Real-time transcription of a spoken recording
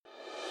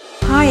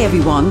Hi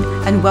everyone,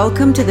 and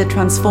welcome to the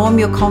Transform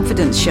Your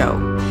Confidence show.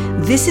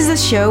 This is a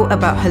show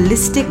about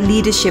holistic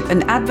leadership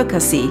and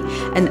advocacy,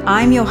 and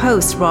I'm your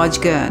host,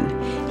 Raj Gurn.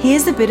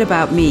 Here's a bit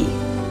about me.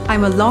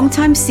 I'm a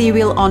longtime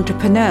serial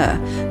entrepreneur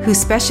who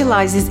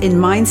specializes in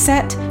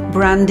mindset,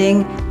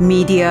 branding,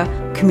 media,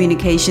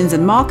 communications,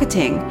 and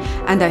marketing,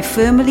 and I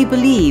firmly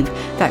believe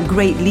that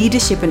great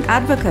leadership and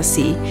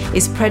advocacy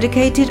is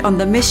predicated on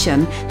the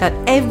mission that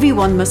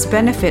everyone must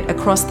benefit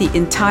across the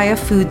entire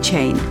food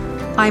chain.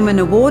 I'm an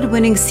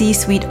award-winning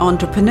C-suite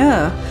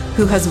entrepreneur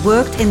who has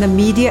worked in the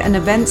media and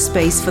event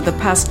space for the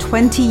past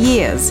 20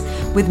 years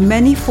with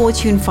many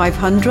Fortune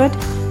 500,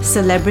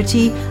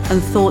 celebrity,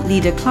 and thought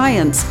leader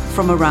clients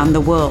from around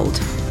the world.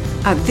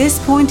 At this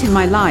point in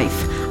my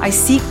life, I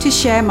seek to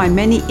share my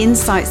many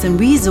insights and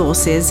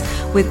resources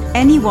with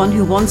anyone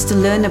who wants to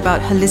learn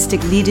about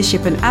holistic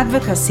leadership and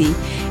advocacy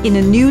in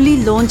a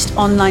newly launched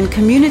online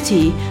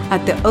community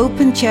at the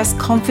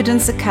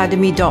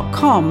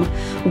openchessconfidenceacademy.com,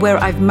 where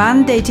I've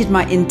mandated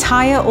my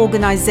entire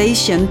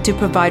organization to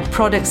provide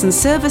products and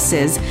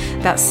services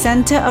that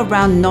center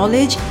around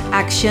knowledge,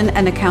 action,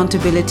 and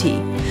accountability.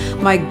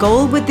 My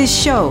goal with this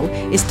show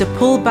is to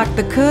pull back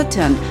the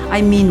curtain,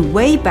 I mean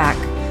way back,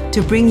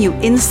 to bring you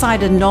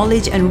insider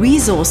knowledge and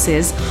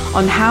resources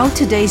on how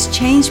today's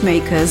change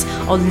makers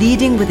are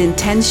leading with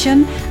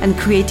intention and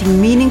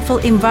creating meaningful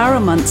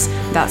environments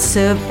that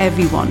serve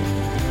everyone.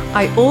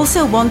 I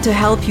also want to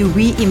help you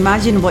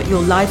reimagine what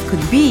your life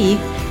could be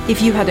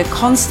if you had a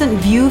constant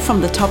view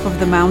from the top of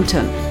the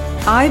mountain.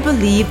 I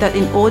believe that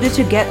in order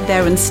to get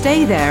there and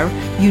stay there,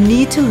 you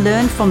need to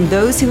learn from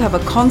those who have a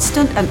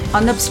constant and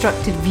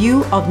unobstructed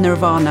view of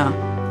nirvana.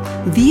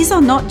 These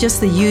are not just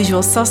the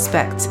usual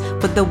suspects,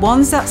 but the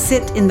ones that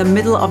sit in the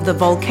middle of the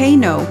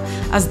volcano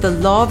as the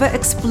lava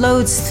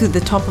explodes through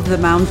the top of the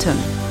mountain.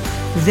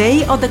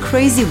 They are the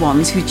crazy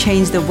ones who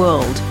change the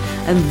world,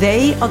 and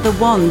they are the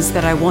ones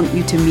that I want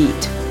you to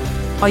meet.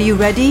 Are you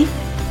ready?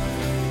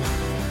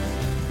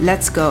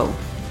 Let's go.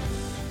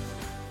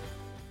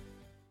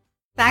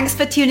 Thanks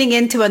for tuning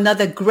in to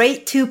another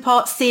great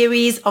two-part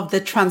series of the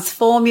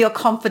Transform Your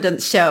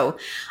Confidence show.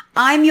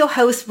 I'm your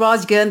host,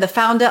 Raj Gurn, the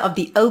founder of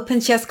the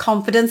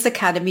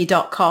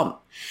openchessconfidenceacademy.com.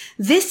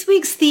 This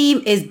week's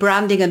theme is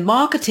branding and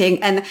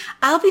marketing, and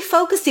I'll be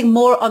focusing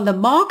more on the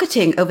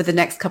marketing over the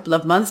next couple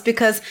of months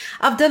because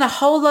I've done a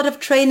whole lot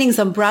of trainings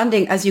on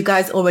branding, as you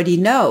guys already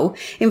know.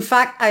 In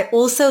fact, I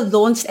also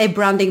launched a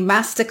branding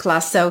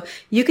masterclass, so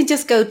you can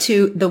just go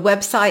to the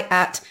website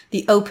at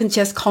the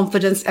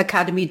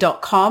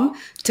openchessconfidenceacademy.com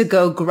to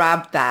go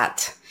grab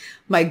that.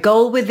 My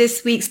goal with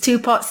this week's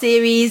two-part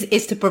series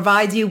is to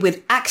provide you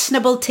with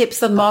actionable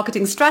tips on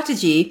marketing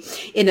strategy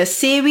in a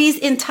series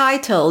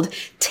entitled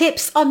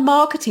Tips on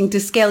Marketing to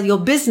Scale Your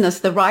Business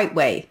the Right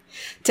Way.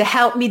 To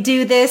help me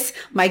do this,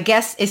 my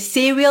guest is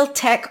serial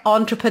tech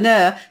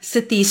entrepreneur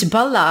Satish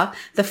Bhalla,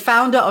 the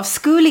founder of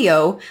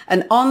Schoolio,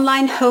 an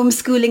online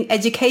homeschooling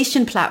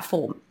education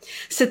platform.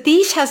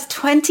 Satish has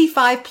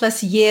 25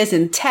 plus years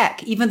in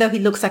tech, even though he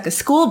looks like a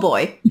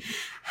schoolboy,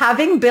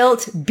 having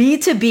built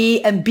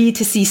B2B and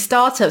B2C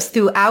startups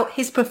throughout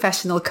his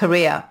professional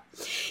career.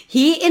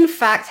 He, in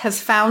fact,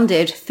 has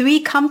founded 3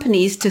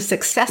 companies to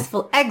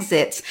successful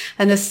exits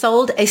and has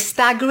sold a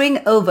staggering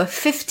over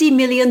 $50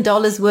 million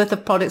worth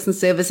of products and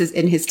services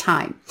in his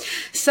time.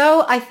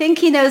 So I think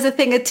he knows a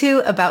thing or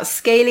two about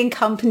scaling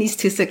companies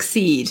to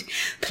succeed.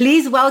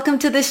 Please welcome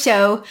to the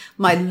show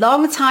my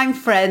longtime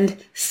friend,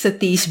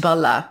 Satish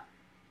Bhalla.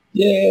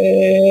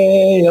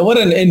 Yay! What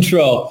an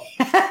intro.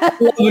 I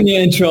love when you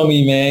intro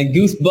me, man.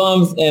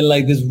 Goosebumps and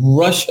like this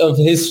rush of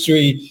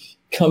history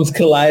comes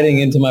colliding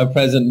into my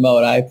present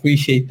mode. I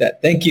appreciate that.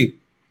 Thank you.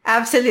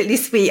 Absolutely,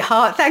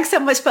 sweetheart. Thanks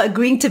so much for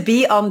agreeing to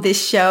be on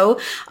this show.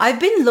 I've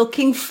been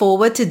looking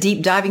forward to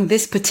deep diving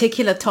this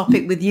particular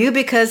topic with you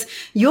because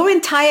your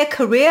entire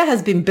career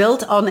has been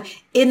built on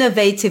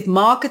innovative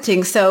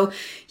marketing. So,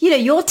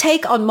 your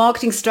take on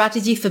marketing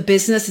strategy for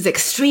business is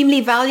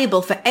extremely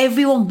valuable for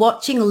everyone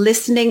watching,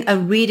 listening,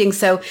 and reading.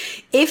 So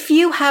if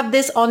you have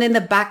this on in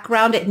the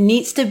background, it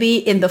needs to be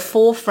in the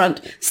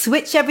forefront.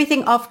 Switch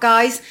everything off,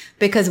 guys,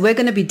 because we're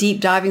going to be deep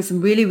diving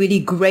some really,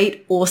 really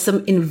great,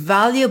 awesome,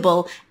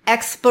 invaluable,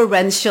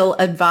 experiential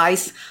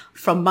advice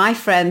from my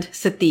friend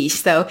Satish.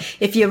 So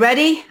if you're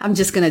ready, I'm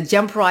just going to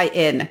jump right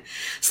in.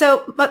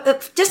 So,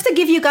 but just to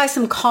give you guys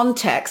some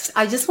context,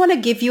 I just want to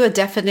give you a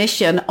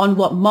definition on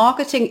what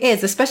marketing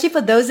is, especially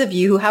for those of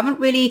you who haven't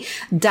really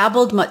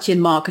dabbled much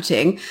in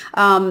marketing,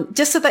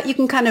 just so that you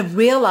can kind of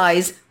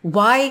realize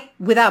why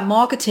without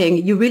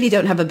marketing, you really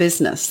don't have a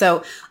business.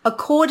 So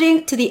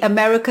according to the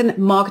American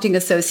Marketing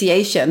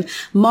Association,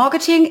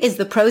 marketing is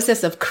the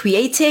process of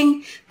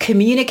creating,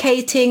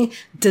 communicating,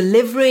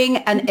 delivering,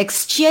 and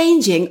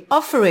exchanging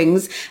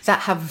offerings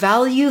that have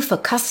value for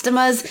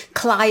customers,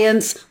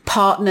 clients,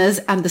 partners,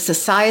 and the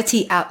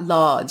society at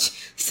large.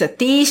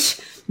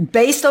 Satish,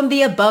 based on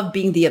the above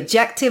being the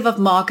objective of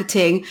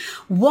marketing,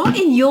 what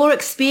in your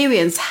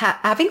experience,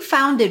 having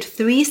founded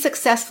 3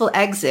 successful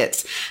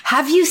exits,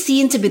 have you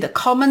seen to be the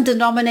common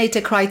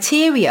denominator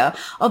criteria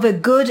of a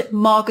good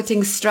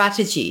marketing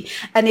strategy?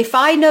 And if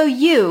I know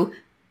you,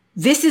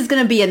 this is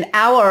going to be an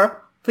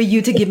hour for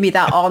you to give me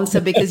that answer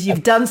because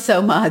you've done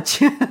so much.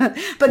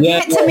 But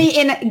give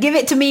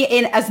it to me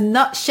in as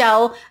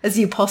nutshell as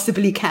you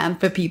possibly can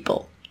for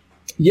people.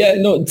 Yeah,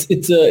 no,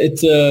 it's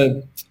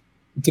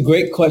a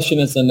great question.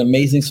 It's an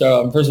amazing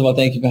start. First of all,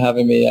 thank you for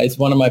having me. It's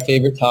one of my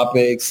favorite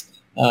topics.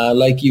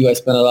 Like you, I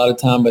spent a lot of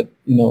time with,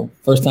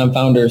 first-time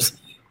founders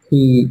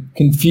who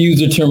confuse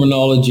their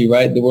terminology,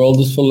 right? The world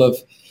is full of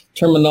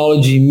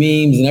terminology,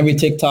 memes, and every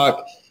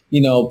TikTok,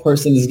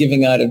 person is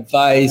giving out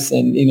advice,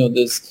 and,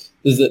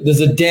 there's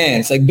a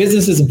dance. Like,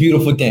 business is a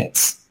beautiful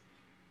dance.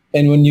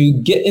 And when you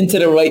get into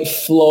the right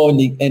flow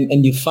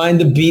and you find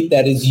the beat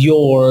that is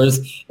yours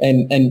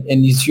and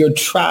it's your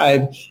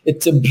tribe,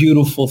 it's a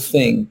beautiful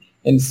thing.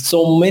 And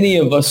so many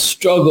of us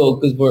struggle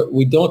because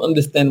we don't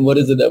understand what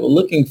is it that we're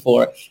looking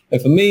for. And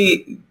for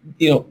me,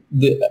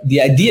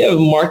 the idea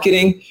of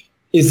marketing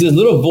is this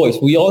little voice.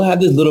 We all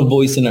have this little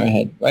voice in our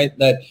head, right?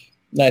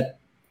 That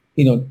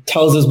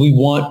tells us we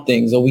want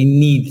things or we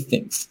need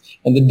things.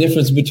 And the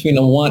difference between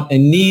a want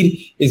and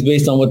need is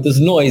based on what this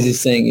noise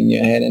is saying in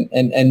your head.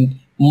 And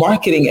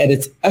marketing at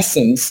its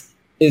essence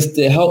is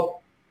to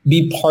help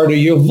be part of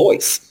your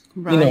voice.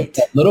 Right.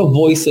 That little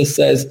voice that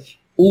says,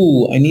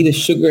 ooh, I need a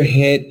sugar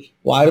hit.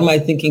 Why am I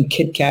thinking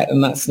Kit Kat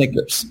and not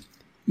Snickers?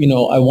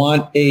 I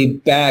want a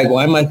bag.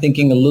 Why am I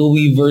thinking a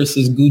Louis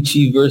versus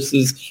Gucci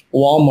versus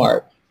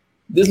Walmart?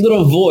 This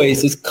little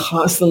voice is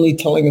constantly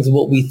telling us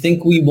what we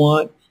think we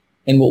want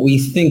and what we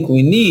think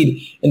we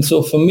need. And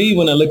so for me,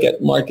 when I look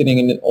at marketing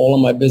and all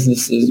of my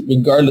businesses,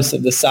 regardless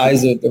of the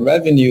size of the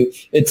revenue,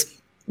 it's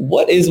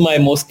what is my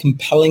most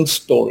compelling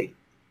story?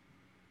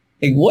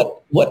 Like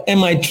what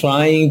am I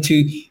trying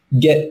to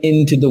get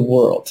into the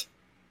world?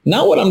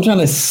 Not what I'm trying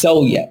to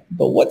sell yet,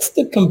 but what's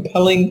the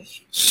compelling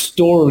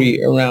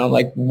story around,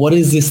 like, what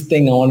is this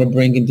thing I want to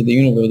bring into the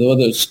universe?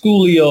 Whether it's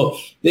Schoolio,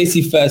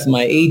 Lacy Fest,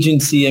 my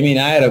agency. I mean,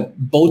 I had a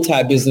bow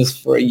tie business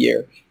for a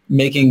year,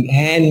 making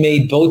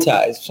handmade bow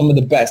ties, some of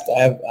the best.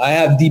 I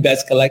have the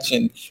best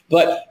collection.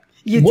 But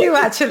you do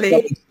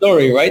actually.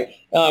 Story, right?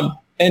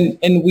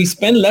 And we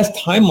spend less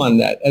time on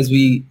that as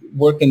we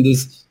work in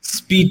this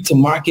speed to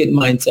market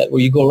mindset where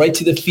you go right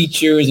to the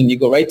features and you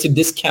go right to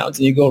discounts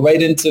and you go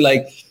right into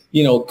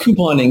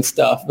couponing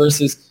stuff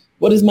versus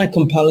what is my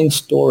compelling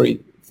story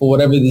for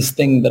whatever this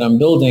thing that I'm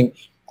building.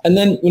 And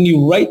then when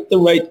you write the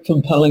right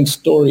compelling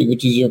story,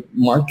 which is your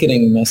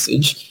marketing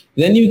message,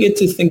 then you get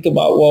to think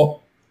about,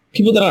 well,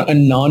 people that are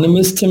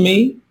anonymous to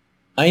me,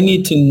 I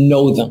need to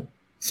know them.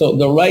 So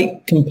the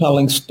right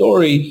compelling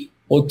story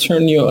will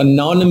turn your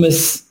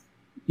anonymous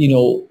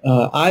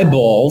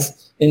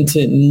eyeballs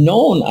into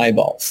known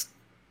eyeballs.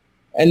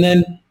 And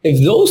then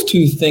if those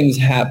two things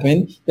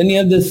happen, then you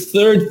have the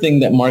third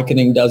thing that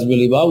marketing does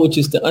really well, which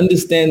is to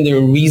understand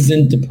their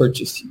reason to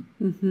purchase you.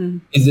 Mm-hmm.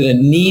 Is it a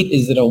need?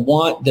 Is it a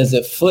want? Does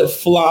it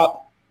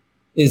flip-flop?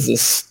 Is it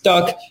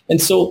stuck? And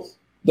so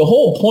the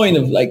whole point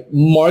of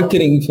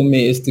marketing for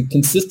me is to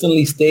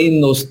consistently stay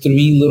in those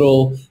 3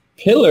 little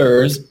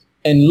pillars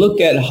and look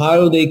at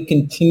how they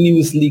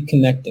continuously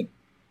connecting.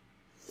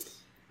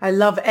 I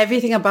love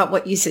everything about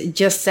what you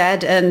just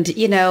said. And,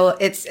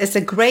 it's a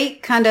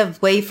great kind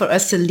of way for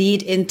us to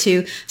lead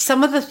into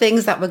some of the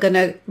things that we're going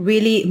to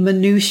really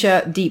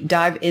minutia deep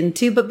dive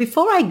into. But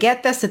before I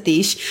get there,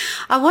 Satish,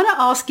 I want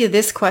to ask you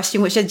this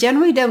question, which I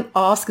generally don't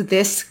ask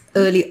this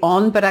early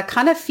on, but I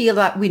kind of feel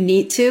that we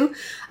need to.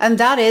 And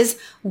that is,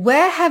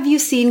 where have you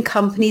seen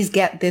companies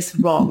get this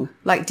wrong?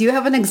 Do you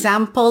have an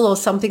example or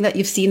something that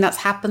you've seen that's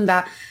happened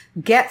that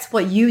gets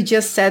what you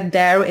just said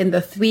there in the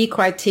 3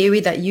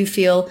 criteria that you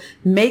feel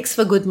makes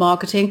for good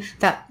marketing,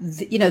 that,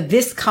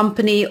 this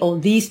company or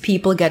these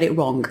people get it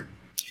wrong?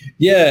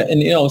 Yeah.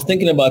 And, I was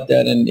thinking about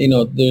that, and,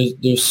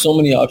 there's so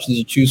many options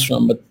to choose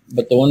from,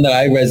 but the one that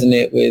I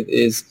resonate with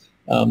is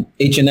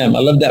H&M. I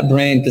love that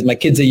brand because my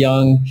kids are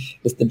young.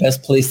 It's the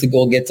best place to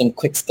go get some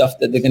quick stuff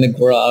that they're going to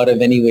grow out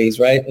of anyways.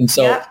 Right. And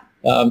so, yeah.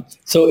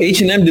 So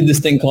H&M did this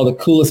thing called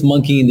the coolest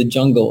monkey in the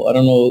jungle. I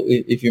don't know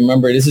if you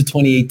remember. This is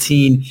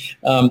 2018.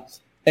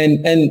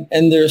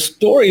 And their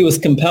story was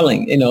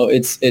compelling.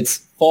 It's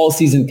fall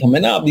season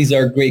coming up. These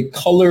are great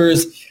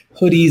colors,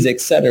 hoodies,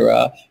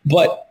 etc.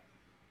 But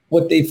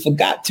what they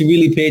forgot to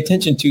really pay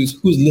attention to is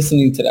who's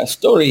listening to that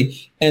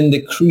story. And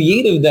the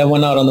creative that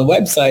went out on the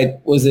website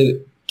was a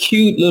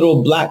cute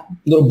little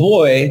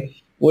boy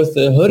with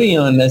a hoodie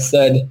on that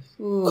said,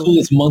 "Ooh.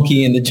 Coolest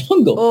monkey in the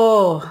jungle."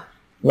 Oh,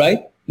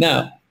 right.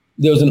 Now,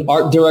 there was an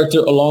art director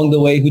along the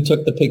way who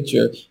took the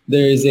picture.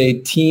 There is a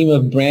team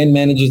of brand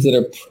managers that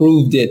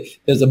approved it.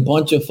 There's a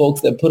bunch of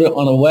folks that put it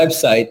on a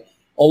website.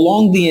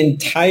 Along the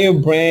entire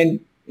brand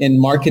and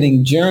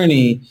marketing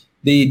journey,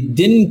 they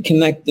didn't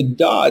connect the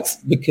dots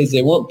because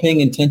they weren't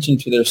paying attention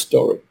to their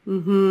story.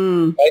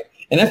 Mm-hmm. Right?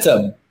 And that's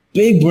a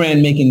big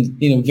brand making,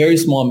 very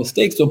small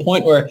mistakes to a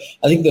point where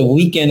I think The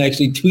Weeknd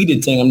actually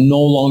tweeted saying, I'm no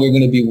longer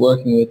going to be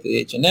working with the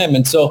H&M.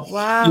 And so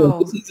wow.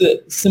 this is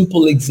a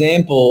simple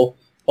example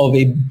of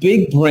a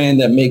big brand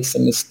that makes a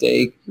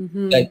mistake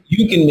that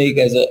you can make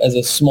as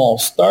a small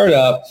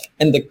startup.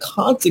 And the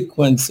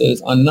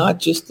consequences are not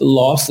just the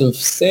loss of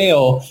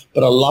sale,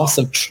 but a loss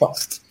of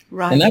trust.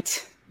 Right. And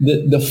that's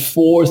the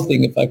fourth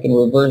thing, if I can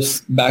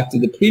reverse back to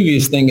the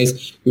previous thing,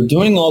 is you're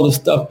doing all this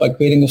stuff by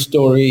creating a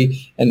story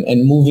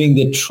and moving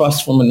the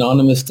trust from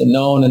anonymous to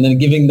known, and then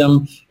giving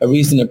them a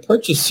reason to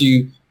purchase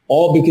you,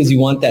 all because you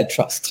want that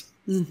trust.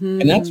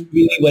 And that's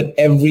really what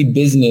every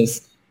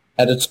business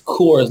at its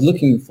core is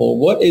looking for.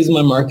 What is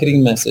my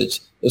marketing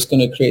message that's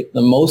going to create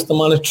the most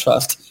amount of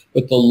trust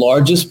with the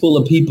largest pool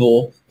of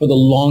people for the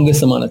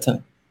longest amount of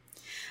time?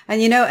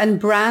 And, and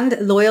brand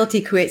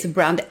loyalty creates a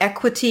brand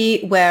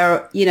equity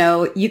where,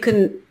 you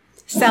can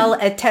sell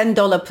a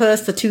 $10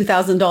 purse for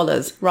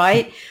 $2,000,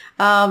 right?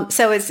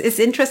 So it's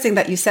interesting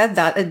that you said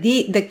that.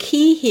 The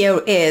key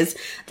here is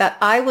that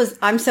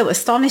I'm so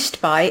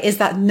astonished by is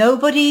that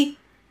nobody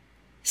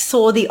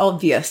saw the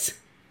obvious.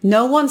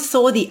 No one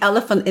saw the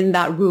elephant in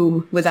that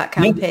room with that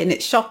campaign.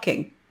 It's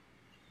shocking.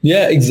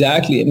 Yeah,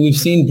 exactly. And we've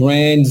seen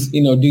brands,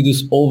 do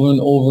this over and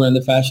over in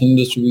the fashion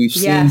industry. We've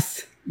seen,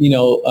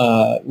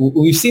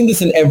 we've seen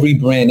this in every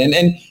brand.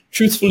 And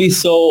truthfully,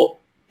 so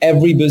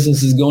every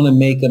business is going to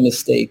make a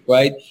mistake,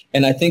 right?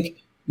 And I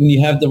think when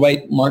you have the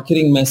right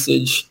marketing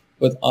message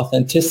with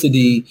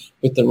authenticity,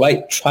 with the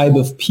right tribe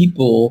of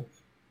people,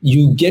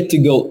 you get to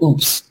go,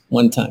 oops,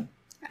 one time.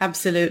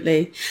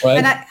 Absolutely. Right?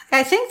 And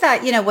I think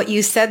that, what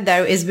you said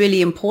there is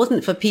really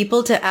important for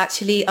people to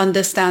actually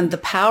understand the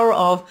power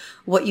of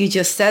what you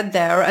just said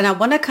there. And I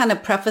want to kind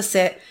of preface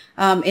it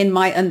in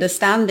my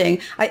understanding.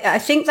 I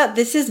think that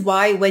this is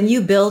why when you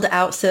build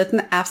out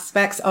certain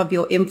aspects of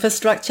your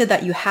infrastructure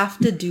that you have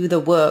to do the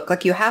work.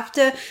 Like you have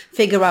to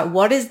figure out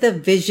what is the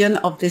vision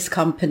of this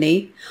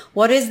company?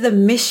 What is the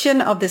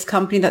mission of this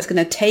company that's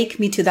going to take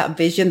me to that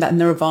vision, that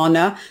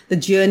nirvana, the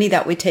journey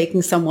that we're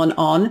taking someone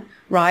on?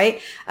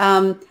 Right?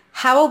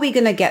 How are we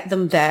going to get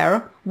them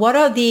there? What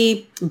are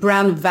the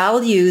brand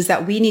values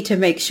that we need to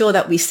make sure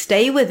that we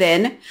stay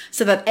within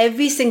so that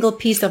every single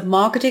piece of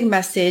marketing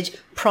message,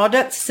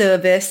 product,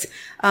 service,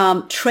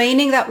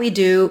 training that we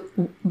do,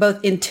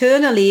 both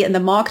internally and the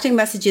marketing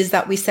messages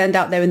that we send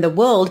out there in the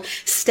world,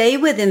 stay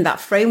within that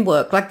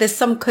framework? Like there's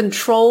some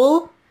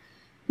control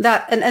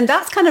that, and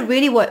that's kind of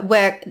really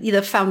where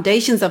the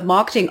foundations of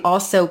marketing are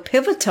so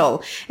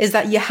pivotal, is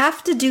that you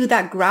have to do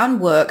that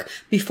groundwork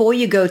before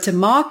you go to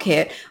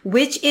market,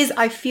 which is,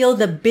 I feel,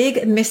 the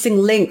big missing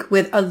link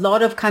with a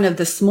lot of kind of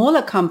the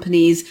smaller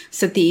companies,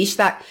 Satish,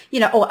 that,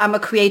 oh, I'm a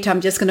creator,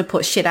 I'm just going to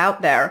put shit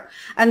out there.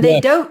 And they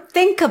don't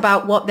think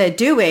about what they're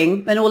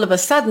doing. And all of a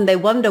sudden they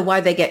wonder why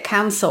they get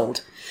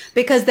canceled.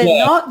 Because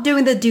they're not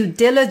doing the due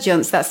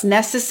diligence that's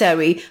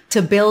necessary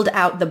to build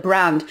out the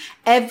brand.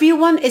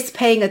 Everyone is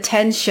paying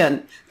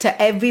attention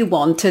to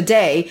everyone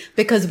today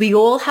because we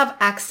all have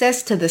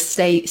access to the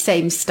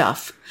same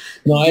stuff.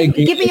 No, I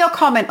agree. Give me your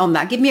comment on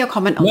that. Give me your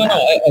comment on that.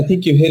 No, I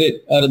think you hit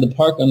it out of the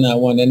park on that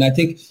one. And I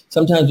think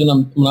sometimes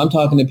when I'm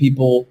talking to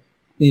people,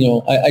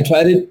 I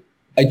try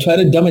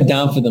to dumb it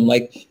down for them.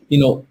 Like,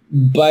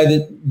 by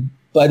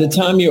the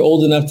time you're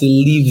old enough to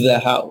leave the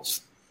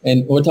house,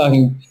 and we're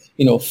talking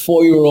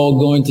 4-year-old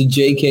going to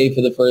JK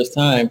for the first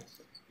time,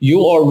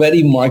 you're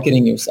already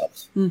marketing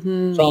yourself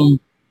from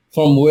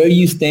where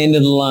you stand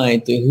in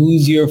line to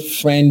who's your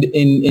friend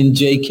in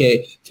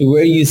JK to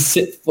where you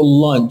sit for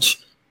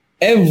lunch.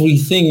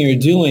 Everything you're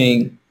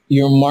doing,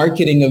 you're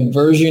marketing a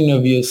version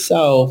of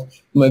yourself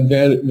from a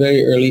very,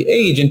 very early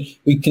age. And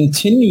we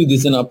continue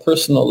this in our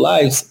personal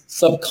lives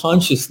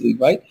subconsciously,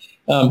 right?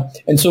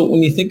 And so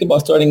when you think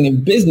about starting a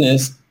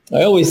business,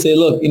 I always say,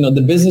 look,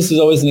 the business is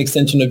always an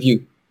extension of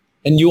you.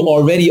 And you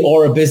already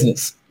are a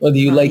business, whether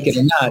you like it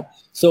or not.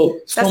 So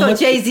that's what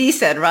Jay-Z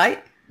said, right?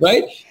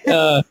 Right.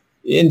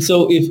 And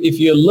so if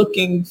you're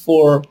looking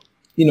for,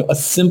 a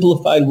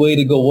simplified way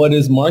to go, what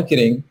is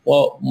marketing?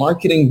 Well,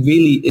 marketing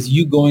really is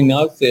you going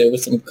out there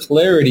with some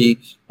clarity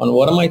on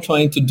what am I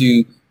trying to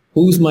do?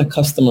 Who's my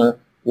customer?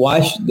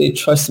 Why should they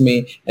trust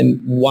me? And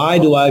why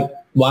do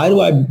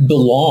I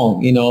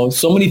belong?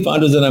 So many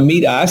founders that I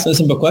meet, I ask them a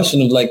simple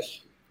question of like,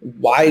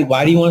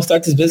 why do you want to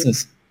start this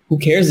business? Who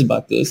cares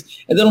about this?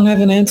 And they don't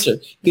have an answer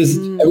because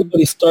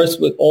everybody starts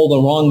with all the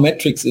wrong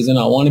metrics.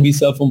 I want to be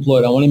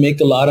self-employed. I want to make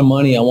a lot of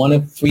money. I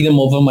want freedom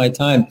over my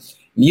time.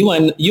 You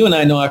and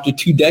I know after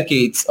 2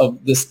 decades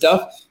of this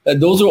stuff that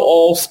those are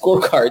all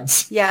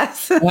scorecards.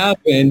 Yes.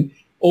 Happen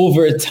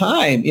over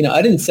time.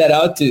 I didn't set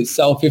out to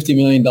sell $50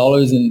 million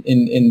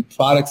in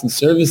products and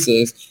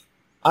services.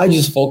 I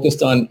just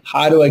focused on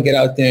how do I get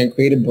out there and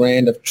create a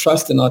brand of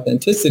trust and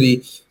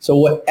authenticity. So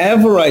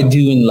whatever I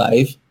do in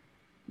life,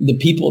 the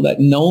people that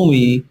know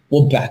me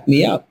will back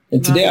me up.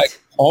 And today I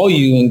call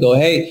you and go,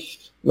 hey,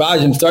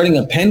 Raj, I'm starting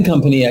a pen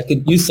company. I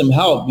could use some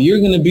help. You're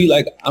going to be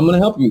like, I'm going to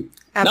help you.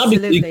 Absolutely.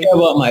 Not because you care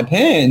about my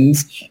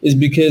pens, is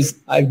because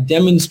I've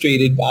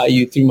demonstrated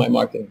value through my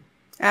marketing.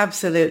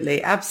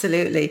 Absolutely,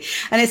 absolutely.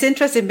 And it's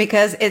interesting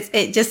because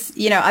it just,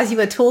 as you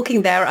were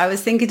talking there, I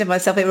was thinking to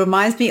myself, it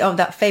reminds me of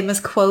that famous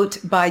quote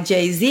by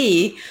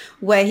Jay-Z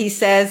where he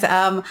says,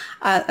 and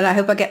I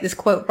hope I get this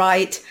quote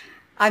right,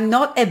 I'm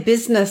not a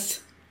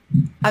businessman,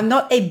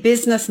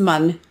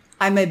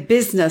 I'm a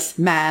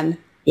businessman.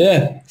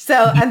 Yeah.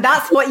 So, and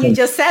that's what you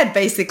just said,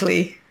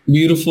 basically.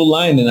 Beautiful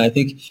line. And I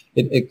think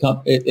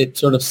it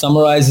sort of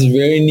summarizes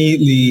very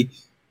neatly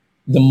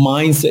the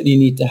mindset you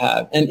need to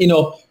have. And,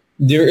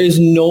 there is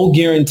no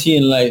guarantee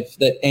in life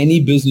that any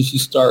business you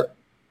start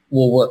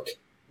will work.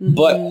 Mm-hmm.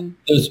 But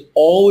there's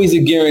always a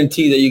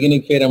guarantee that you're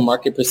going to create a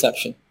market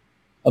perception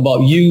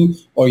about you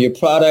or your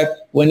product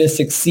when it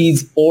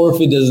succeeds or if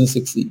it doesn't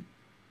succeed.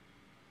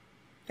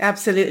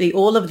 Absolutely.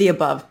 All of the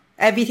above.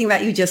 Everything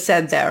that you just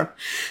said there.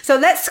 So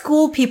let's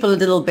school people a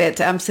little bit,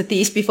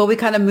 Satish, before we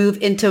kind of move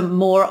into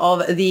more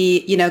of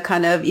the,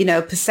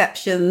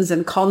 perceptions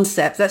and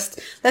concepts.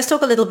 Let's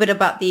talk a little bit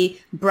about the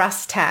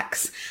brass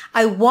tacks.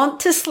 I want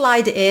to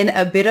slide in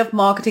a bit of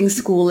marketing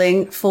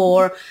schooling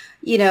for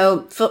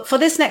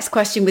this next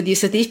question with you,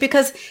 Satish,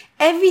 because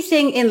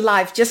everything in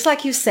life, just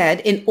like you said,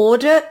 in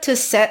order to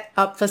set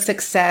up for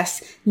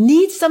success,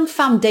 needs some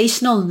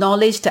foundational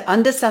knowledge to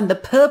understand the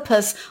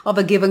purpose of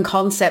a given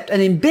concept.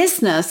 And in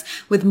business,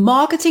 with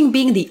marketing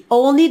being the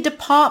only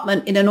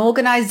department in an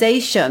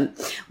organization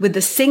with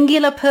the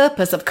singular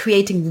purpose of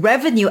creating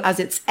revenue as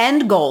its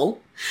end goal,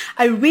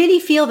 I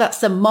really feel that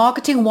some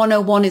marketing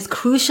 101 is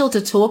crucial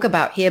to talk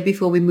about here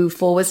before we move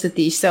forward,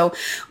 Satish. So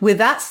with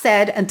that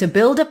said, and to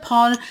build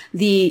upon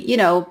the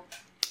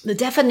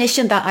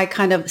definition that I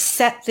kind of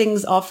set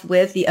things off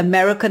with, the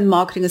American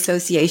Marketing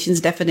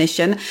Association's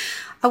definition,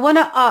 I want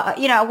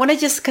to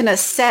just kind of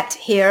set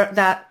here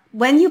that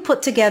when you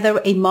put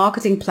together a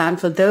marketing plan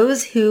for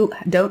those who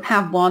don't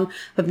have one,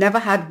 have never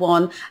had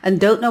one, and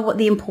don't know what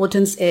the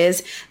importance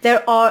is,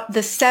 there are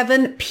the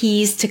 7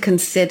 P's to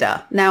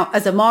consider. Now,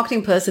 as a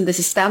marketing person, this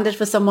is standard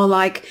for someone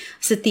like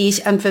Satish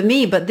and for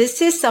me, but this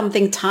is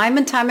something time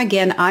and time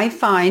again, I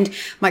find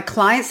my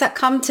clients that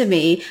come to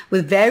me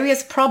with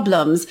various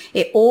problems,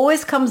 it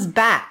always comes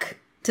back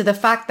to the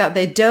fact that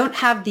they don't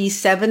have these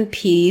 7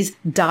 P's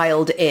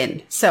dialed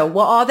in. So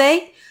what are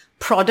they?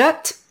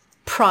 Product,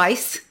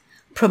 price,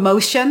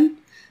 promotion,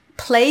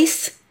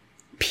 place,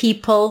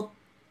 people,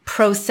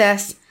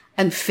 process,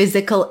 and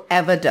physical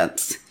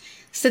evidence.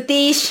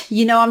 Satish,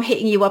 I'm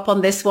hitting you up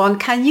on this one.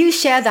 Can you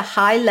share the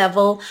high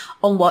level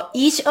on what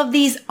each of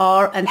these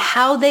are and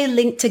how they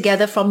link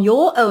together from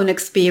your own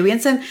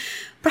experience, and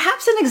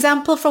perhaps an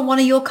example from one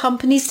of your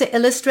companies to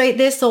illustrate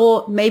this,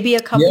 or maybe a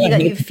company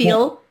that you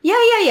feel?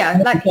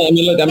 Yeah. Like, I'm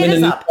in a new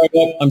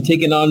startup. I'm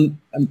taking on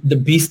the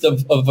beast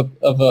of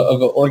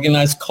an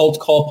organized cult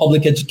called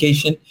public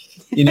education.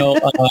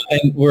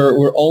 And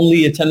we're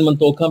only a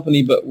 10-month-old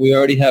company, but we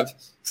already have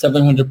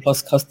 700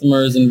 plus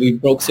customers, and we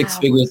broke 6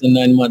 figures in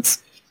 9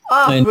 months.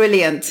 Oh,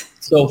 brilliant!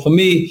 So for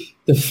me,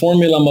 the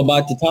formula I'm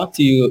about to talk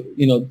to you,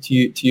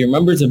 to your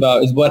members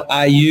about, is what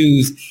I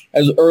use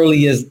as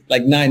early as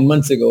like 9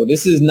 months ago.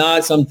 This is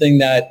not something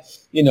that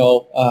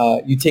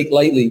you take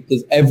lightly,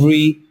 because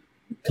every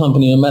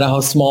company, no matter how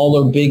small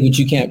or big, which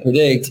you can't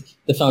predict,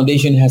 the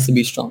foundation has to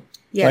be strong.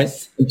 Yes.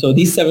 Right? And so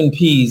these 7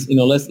 P's,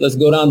 let's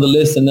go down the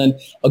list, and then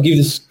I'll give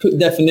you the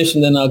definition,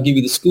 then I'll give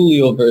you the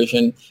Schoolio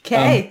version.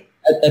 Okay.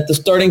 At the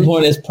starting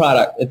point is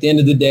product. At the end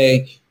of the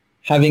day,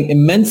 having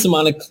immense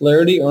amount of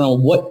clarity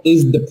around what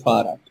is the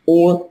product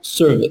or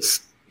service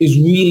is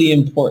really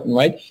important,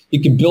 right?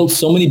 You can build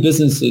so many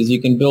businesses.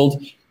 You can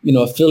build,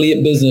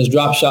 affiliate business,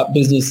 drop shop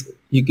business.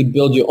 You could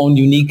build your own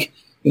unique,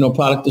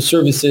 product or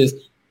services.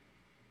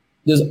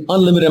 There's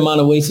unlimited amount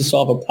of ways to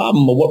solve a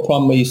problem, but what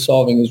problem are you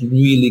solving is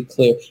really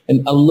clear.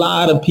 And a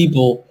lot of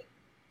people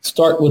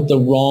start with the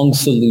wrong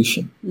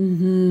solution,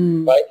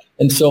 right?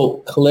 And so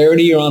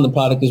clarity around the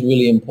product is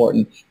really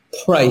important.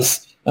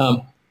 Price.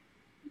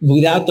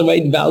 Without the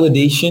right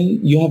validation,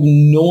 you have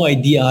no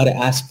idea how to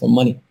ask for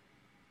money.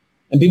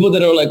 And people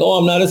that are like, oh,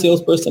 I'm not a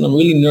salesperson, I'm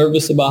really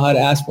nervous about how to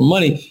ask for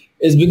money,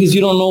 is because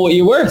you don't know what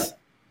you're worth.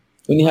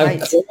 When you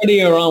have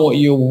clarity around what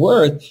you're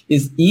worth,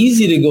 it's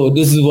easy to go,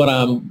 this is what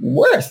I'm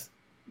worth.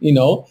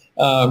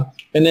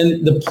 And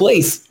then the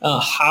place,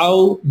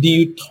 how do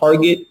you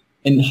target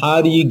and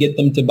how do you get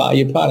them to buy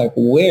your product?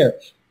 Where?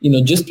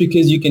 Just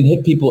because you can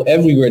hit people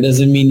everywhere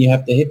doesn't mean you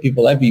have to hit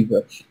people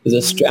everywhere. There's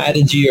a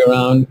strategy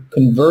around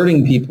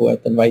converting people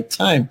at the right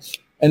time.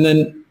 And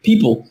then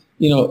people,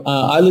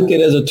 I look at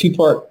it as a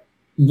 2-part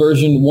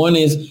version. One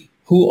is,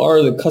 who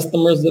are the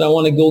customers that I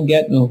want to go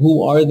get, and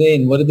who are they,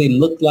 and what do they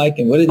look like,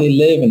 and where do they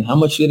live, and how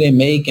much do they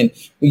make? And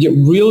we get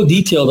real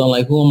detailed on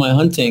like, who am I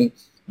hunting?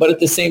 But at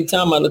the same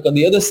time, I look on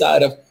the other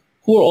side of,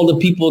 who are all the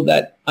people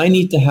that I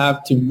need to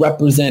have to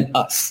represent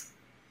us?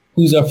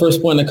 Who's our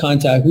first point of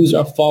contact? Who's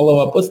our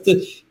follow-up? What's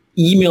the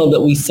email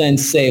that we send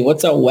say?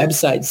 What's our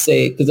website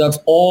say? Because that's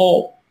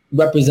all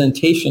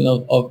representation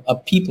of a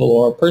people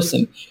or a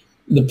person.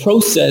 The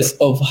process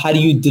of how do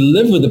you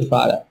deliver the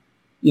product?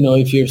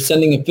 If you're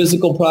sending a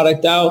physical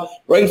product out,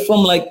 right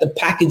from like the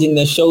packaging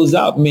that shows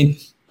up. I mean,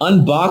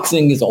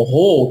 unboxing is a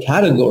whole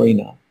category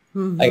now.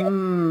 like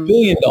 $1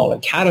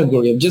 billion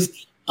category of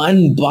just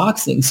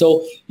unboxing.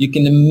 So you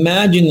can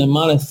imagine the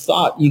amount of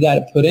thought you got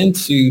to put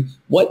into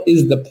what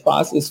is the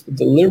process for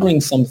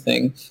delivering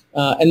something.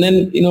 And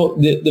then,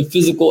 the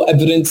physical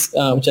evidence,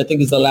 which I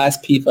think is the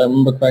last P, if I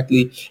remember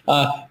correctly,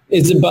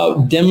 is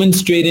about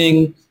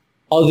demonstrating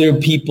other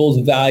people's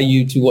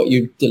value to what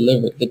you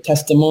delivered, the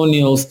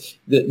testimonials,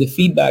 the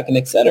feedback, and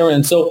et cetera.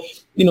 And so,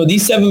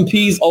 these 7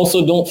 Ps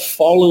also don't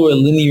follow a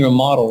linear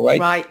model, right?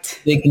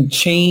 Right. They can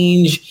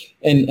change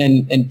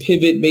and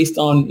pivot based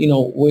on,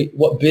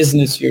 what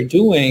business you're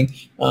doing.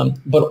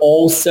 But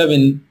all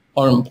 7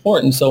 are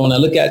important. So when I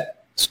look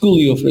at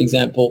Schoolio, for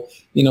example,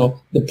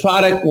 the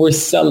product we're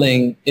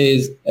selling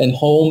is a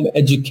home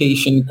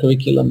education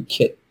curriculum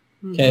kit.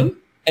 Okay.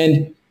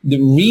 And the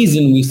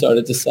reason we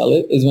started to sell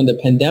it is when the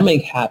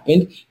pandemic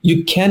happened,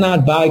 you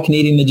cannot buy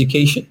Canadian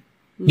education.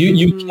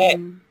 You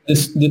can't.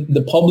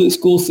 The public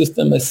school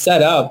system is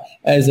set up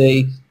as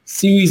a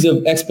series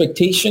of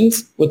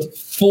expectations with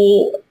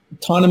full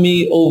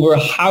autonomy over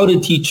how to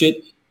teach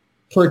it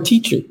per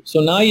teacher. So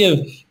now you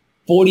have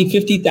 40,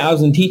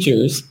 50,000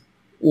 teachers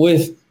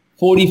with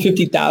 40,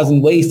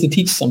 50,000 ways to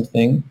teach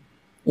something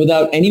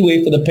without any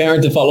way for the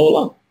parent to follow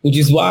along, which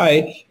is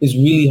why it's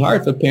really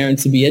hard for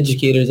parents to be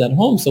educators at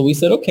home. So we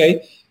said,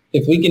 okay,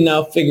 if we can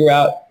now figure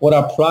out what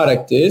our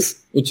product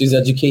is, which is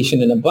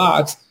education in a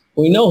box,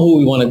 we know who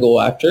we want to go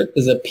after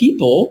because the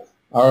people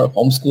are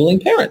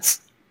homeschooling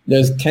parents.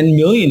 There's 10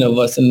 million of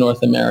us in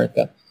North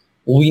America.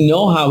 We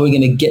know how we're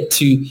going to get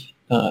to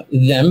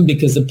them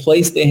because the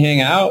place they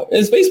hang out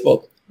is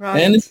Facebook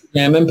and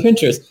Instagram and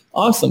Pinterest.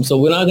 Awesome. So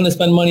we're not going to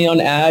spend money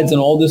on ads and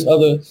all this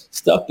other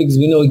stuff because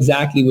we know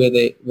exactly where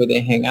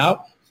they hang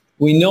out.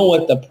 We know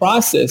what the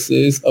process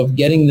is of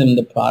getting them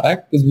the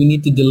product because we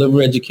need to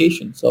deliver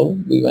education. So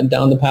we went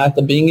down the path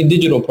of being a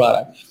digital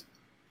product.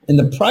 And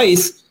the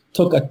price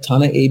took a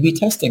ton of A/B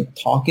testing,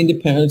 talking to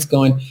parents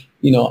going,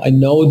 I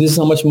know this is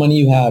how much money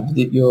you have.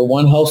 Your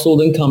one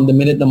household income the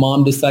minute the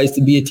mom decides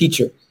to be a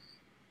teacher.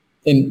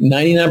 In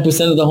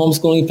 99% of the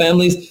homeschooling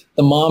families,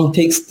 the mom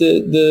takes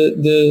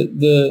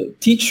the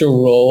teacher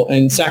role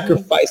and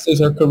sacrifices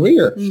her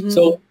career.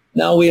 So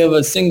now we have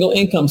a single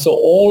income. So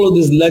all of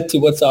this led to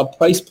what's our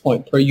price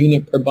point per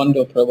unit, per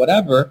bundle, per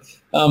whatever.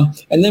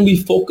 And then we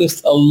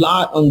focused a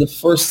lot on the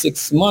first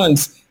 6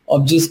 months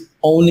of just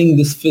owning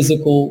this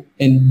physical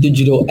and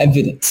digital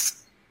evidence.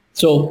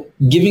 So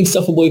giving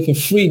stuff away for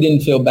free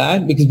didn't feel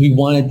bad because we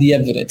wanted the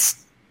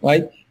evidence,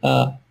 right?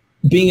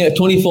 Being a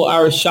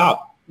 24-hour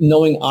shop,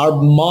 knowing our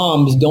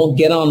moms don't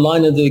get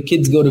online until the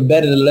kids go to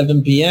bed at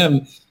 11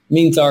 p.m.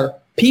 means our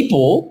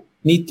people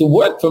need to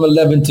work from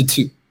 11 to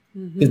 2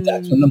 because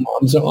that's when the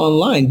moms are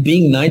online.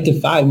 Being 9 to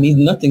 5 means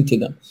nothing to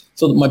them.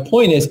 So my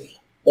point is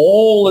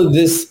all of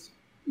this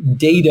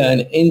data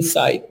and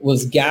insight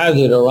was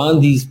gathered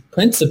around these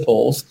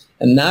principles,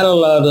 and that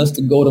allowed us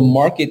to go to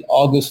market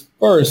August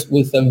 1st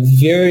with a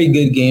very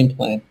good game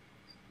plan.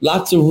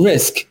 Lots of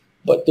risk,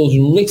 but those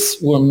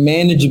risks were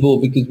manageable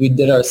because we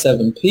did our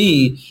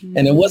 7P,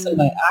 and it wasn't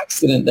by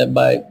accident that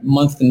by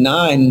month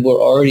 9, we're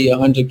already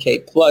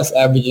 100K plus,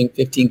 averaging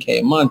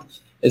 15K a month.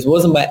 It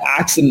wasn't by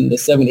accident the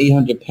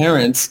 700-800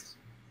 parents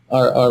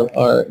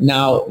are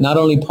now not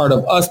only part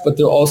of us, but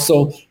they're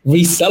also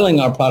reselling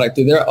our product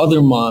to their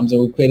other moms,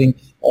 and we're creating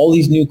all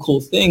these new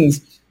cool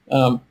things.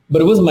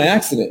 But it wasn't by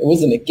accident. It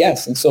wasn't a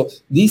guess. And so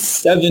these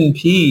 7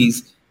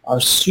 Ps are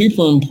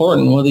super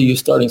important, whether you're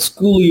starting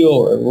Schoolio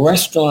or a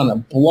restaurant, a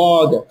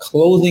blog, a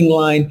clothing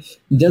line,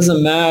 it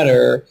doesn't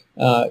matter.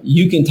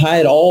 You can tie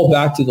it all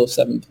back to those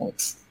 7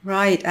 points.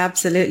 Right.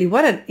 Absolutely.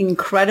 What an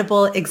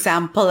incredible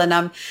example. And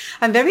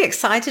I'm very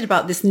excited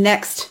about this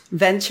next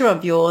venture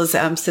of yours,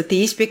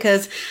 Satish,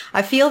 because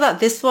I feel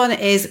that this one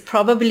is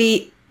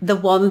probably the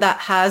one that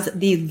has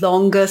the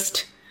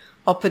longest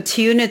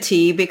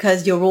opportunity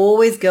because you're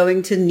always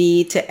going to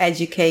need to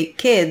educate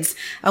kids.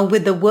 And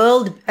with the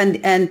world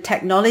and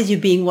technology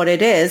being what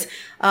it is,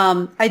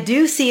 I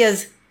do see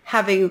us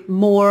having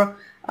more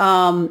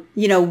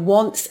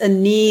wants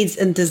and needs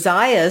and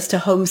desires to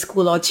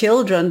homeschool our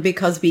children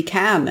because we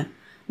can,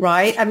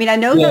 right? I mean, I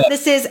know that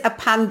this is a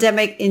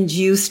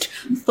pandemic-induced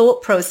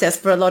thought process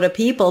for a lot of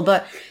people,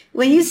 but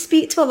when you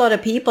speak to a lot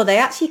of people, they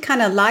actually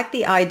kind of like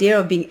the idea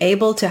of being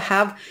able to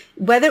have,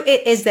 whether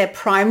it is their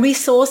primary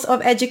source of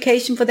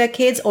education for their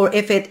kids or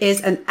if it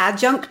is an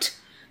adjunct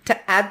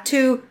to add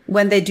to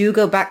when they do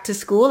go back to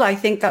school. I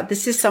think that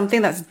this is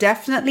something that's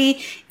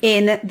definitely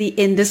in the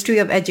industry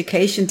of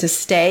education to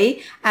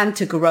stay and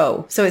to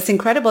grow. So it's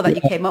incredible that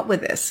you came up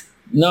with this.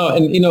 No,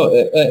 and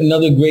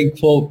another great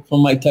quote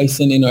from Mike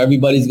Tyson,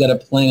 everybody's got a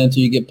plan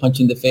until you get punched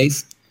in the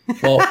face.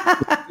 Well,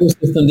 the school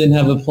system didn't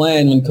have a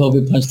plan when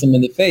COVID punched them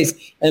in the face.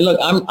 And look,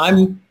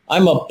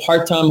 I'm a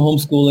part-time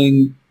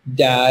homeschooling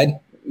dad.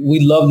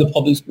 We love the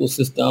public school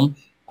system.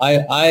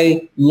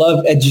 I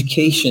love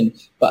education,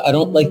 but I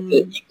don't like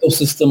the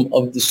ecosystem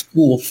of the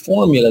school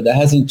formula that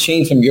hasn't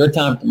changed from your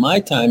time to my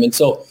time. And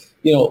so,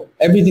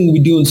 everything we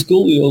do in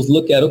Schoolio is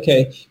look at,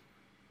 okay,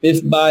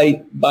 if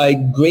by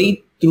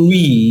grade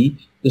 3,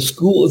 the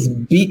school has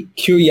beat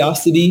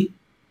curiosity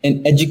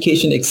and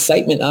education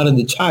excitement out of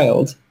the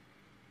child,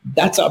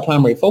 that's our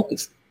primary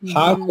focus.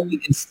 How can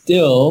we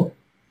instill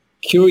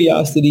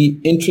curiosity,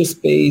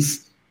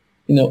 interest-based,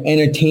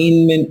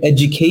 entertainment,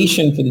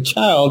 education for the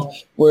child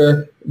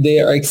where they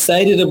are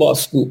excited about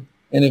school?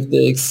 And if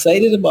they're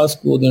excited about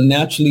school, they're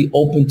naturally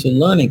open to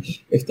learning.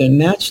 If they're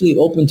naturally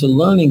open to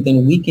learning,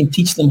 then we can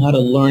teach them how to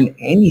learn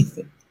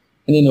anything.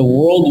 And in a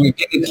world where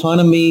gig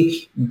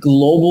economy,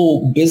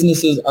 global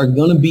businesses are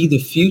going to be the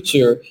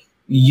future,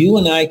 you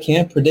and I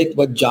can't predict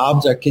what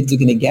jobs our kids are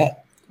going to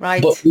get.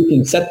 Right. But we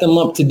can set them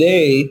up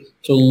today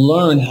to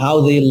learn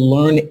how they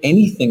learn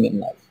anything in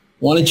life.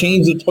 Want to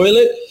change the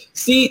toilet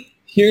seat?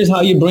 Here's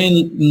how your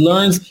brain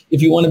learns.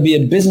 If you want to be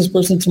a business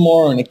person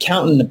tomorrow, an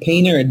accountant, a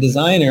painter, a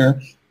designer.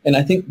 And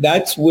I think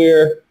that's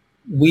where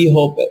we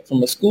hope that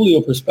from a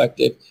Schoolio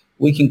perspective,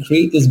 we can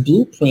create this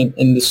blueprint.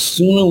 And the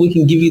sooner we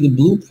can give you the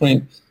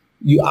blueprint,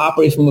 you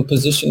operate from a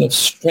position of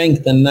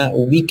strength and not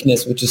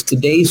weakness, which is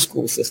today's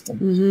school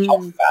system. How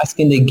fast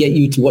can they get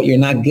you to what you're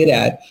not good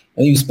at?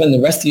 And you spend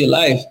the rest of your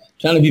life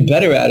trying to be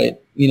better at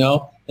it,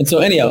 And so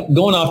anyhow,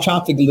 going off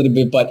topic a little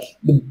bit, but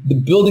the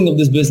building of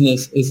this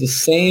business is the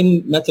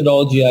same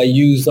methodology I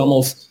used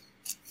almost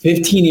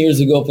 15 years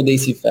ago for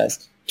Desi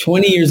Fest,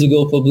 20 years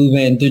ago for Blue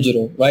Van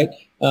Digital, right?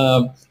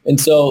 And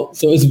so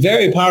it's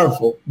very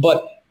powerful,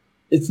 but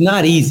it's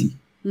not easy.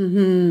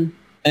 And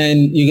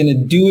you're going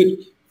to do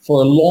it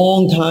for a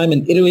long time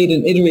and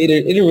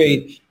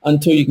iterate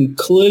until you can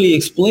clearly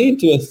explain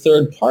to a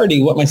third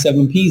party what my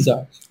 7 Ps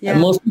are. Yeah.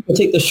 And most people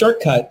take the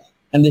shortcut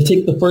and they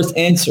take the first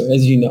answer,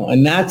 as you know,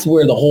 and that's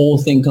where the whole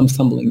thing comes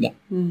tumbling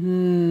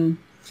down.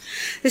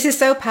 This is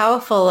so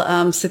powerful,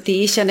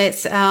 Satish. And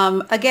it's,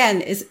 again,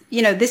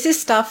 this is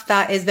stuff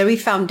that is very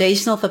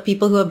foundational for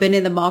people who have been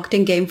in the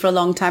marketing game for a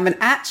long time, and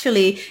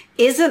actually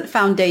isn't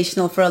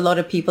foundational for a lot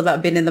of people that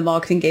have been in the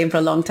marketing game for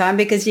a long time,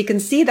 because you can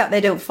see that they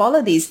don't follow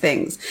these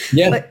things.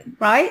 Yeah. But,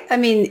 right? I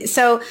mean,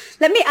 so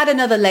let me add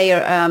another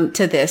layer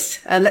to this.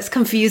 Let's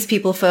confuse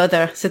people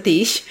further,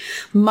 Satish.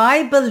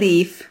 My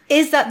belief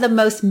is that the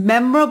most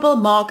memorable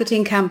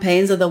marketing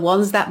campaigns are the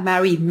ones that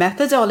marry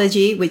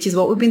methodology, which is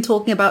what we've been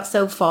talking about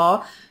so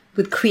far,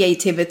 with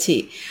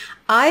creativity.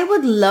 I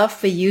would love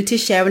for you to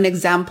share an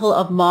example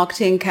of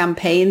marketing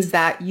campaigns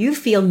that you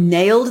feel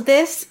nailed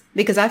this,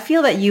 because I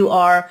feel that you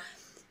are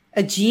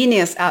a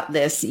genius at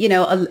this.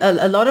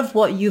 A lot of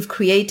what you've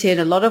created,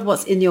 a lot of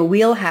what's in your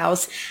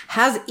wheelhouse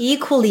has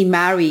equally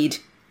married,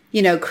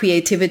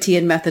 creativity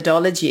and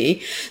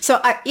methodology. So,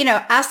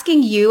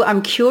 asking you,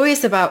 I'm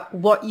curious about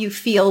what you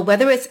feel,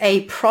 whether it's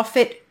a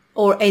profit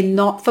or a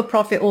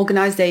not-for-profit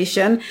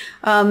organization.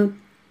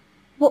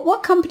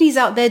 What companies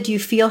out there do you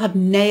feel have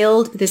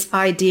nailed this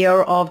idea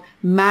of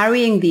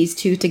marrying these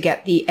two to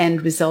get the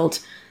end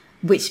result,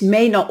 which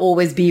may not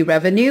always be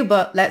revenue,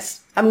 but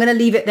I'm going to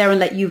leave it there and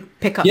let you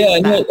pick up. Yeah,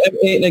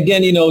 and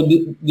again,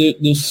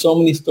 there's so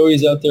many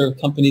stories out there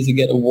of companies that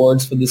get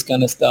awards for this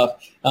kind of stuff.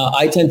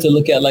 I tend to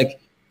look at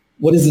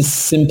what is the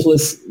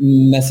simplest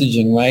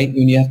messaging, right?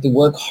 When you have to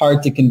work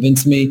hard to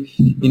convince me,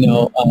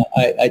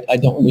 I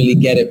don't really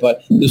get it.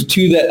 But there's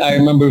two that I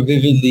remember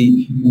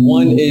vividly.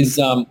 One is,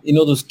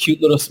 those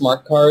cute little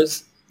smart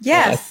cars.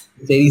 Yes.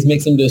 Mercedes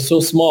makes them. They're so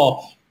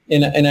small.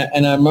 And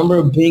I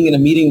remember being in a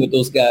meeting with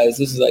those guys.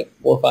 This is 4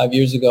 or 5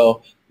 years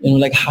ago. And we're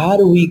like, how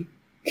do we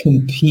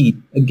compete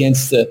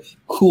against the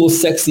cool,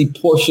 sexy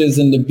Porsches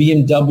and the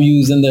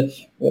BMWs and the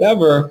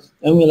whatever?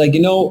 And we're like,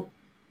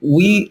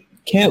 we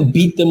can't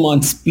beat them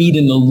on speed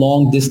in a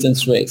long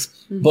distance race.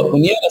 But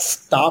when you have a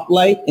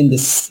stoplight in the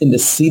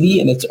city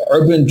and it's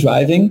urban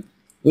driving,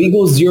 we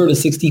go 0 to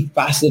 60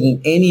 faster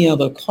than any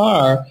other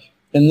car.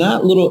 And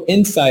that little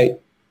insight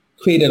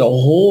created a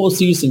whole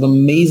series of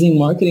amazing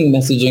marketing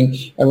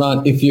messaging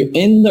around, if you're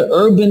in the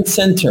urban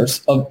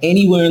centers of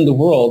anywhere in the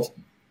world,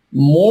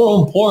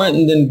 more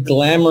important than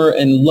glamour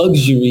and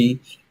luxury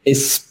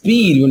is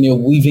speed when you're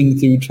weaving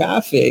through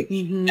traffic.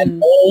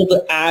 And all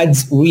the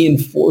ads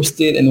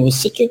reinforced it. And it was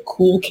such a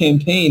cool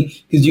campaign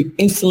because you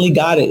instantly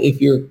got it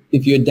if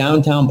you're a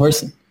downtown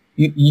person.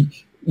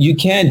 You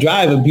can't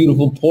drive a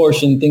beautiful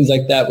Porsche and things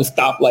like that with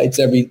stoplights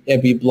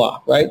every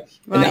block, right?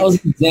 And that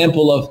was an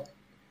example of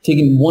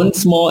taking one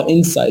small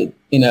insight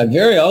in a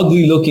very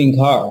ugly looking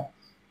car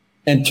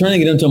and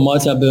turning it into a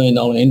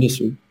multi-billion-dollar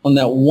industry on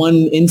that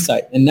one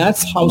insight. And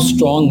that's how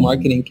strong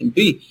marketing can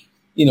be.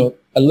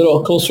 A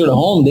little closer to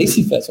home,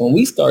 Desi Fest, when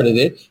we started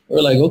it, we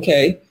were like,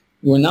 okay,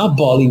 we're not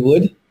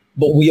Bollywood,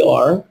 but we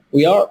are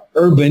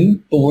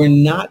urban, but we're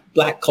not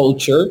Black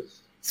culture.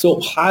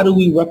 So how do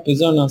we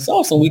represent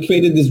ourselves? And we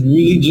created this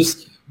really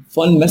just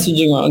fun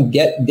messaging around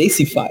get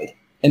Desified.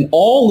 And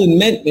all it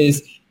meant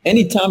is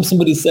anytime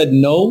somebody said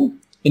no,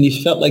 and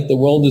you felt like the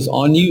world was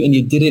on you and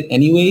you did it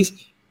anyways,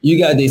 you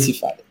got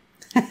Desified.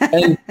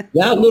 And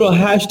that little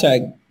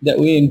hashtag that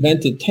we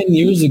invented 10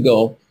 years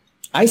ago,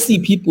 I see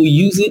people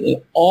use it in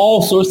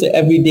all sorts of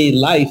everyday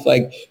life.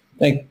 Like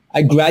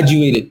I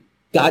graduated,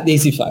 got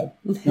Desified.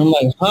 I'm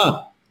like,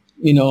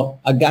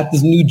 I got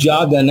this new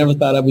job that I never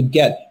thought I would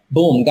get.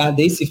 Boom, got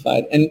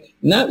Desified. And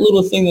that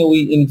little thing that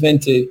we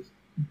invented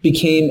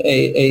became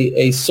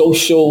a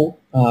social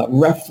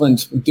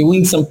reference for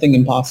doing something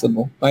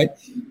impossible, right?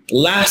 The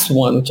last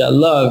one, which I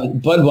love,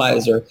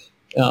 Budweiser.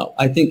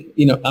 I think,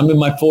 I'm in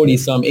my 40s,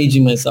 so I'm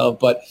aging myself,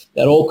 but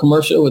that old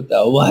commercial with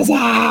the what's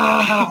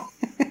up?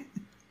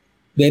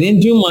 They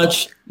didn't do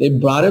much. They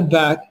brought it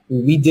back.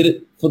 We did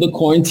it for the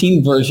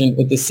quarantine version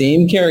with the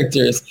same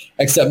characters,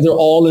 except they're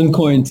all in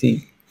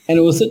quarantine. And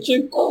it was such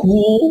a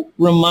cool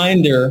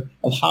reminder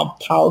of how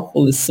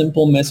powerful a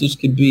simple message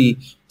could be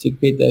to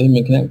create that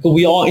human connection. But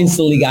we all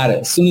instantly got it.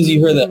 As soon as you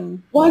hear that,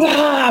 what's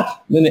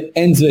up? Then it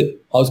ends with,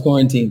 how's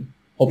quarantine?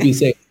 Hope you're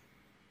safe.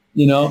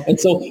 And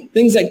so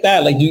things like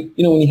that, like,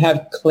 when you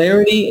have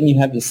clarity and you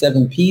have your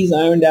 7 Ps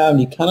ironed out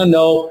and you kind of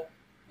know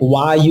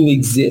why you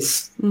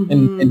exist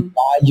and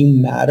why you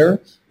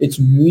matter, it's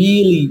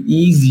really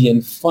easy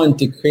and fun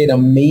to create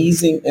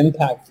amazing,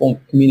 impactful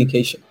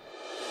communication.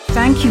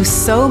 Thank you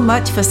so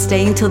much for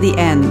staying till the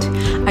end.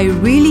 I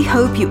really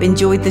hope you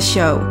enjoyed the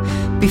show.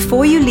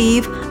 Before you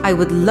leave, I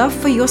would love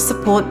for your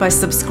support by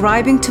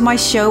subscribing to my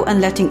show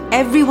and letting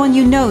everyone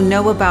you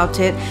know about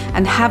it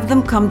and have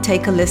them come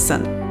take a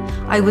listen.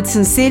 I would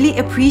sincerely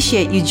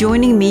appreciate you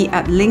joining me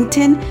at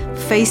LinkedIn,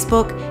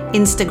 Facebook,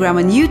 Instagram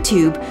and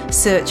YouTube.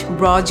 Search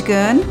Raj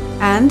Girn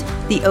and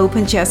the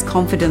Open Chess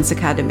Confidence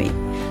Academy.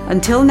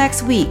 Until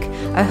next week,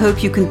 I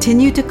hope you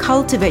continue to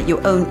cultivate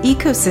your own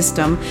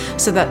ecosystem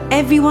so that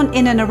everyone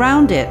in and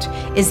around it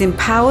is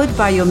empowered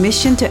by your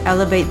mission to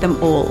elevate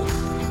them all.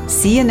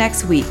 See you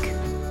next week.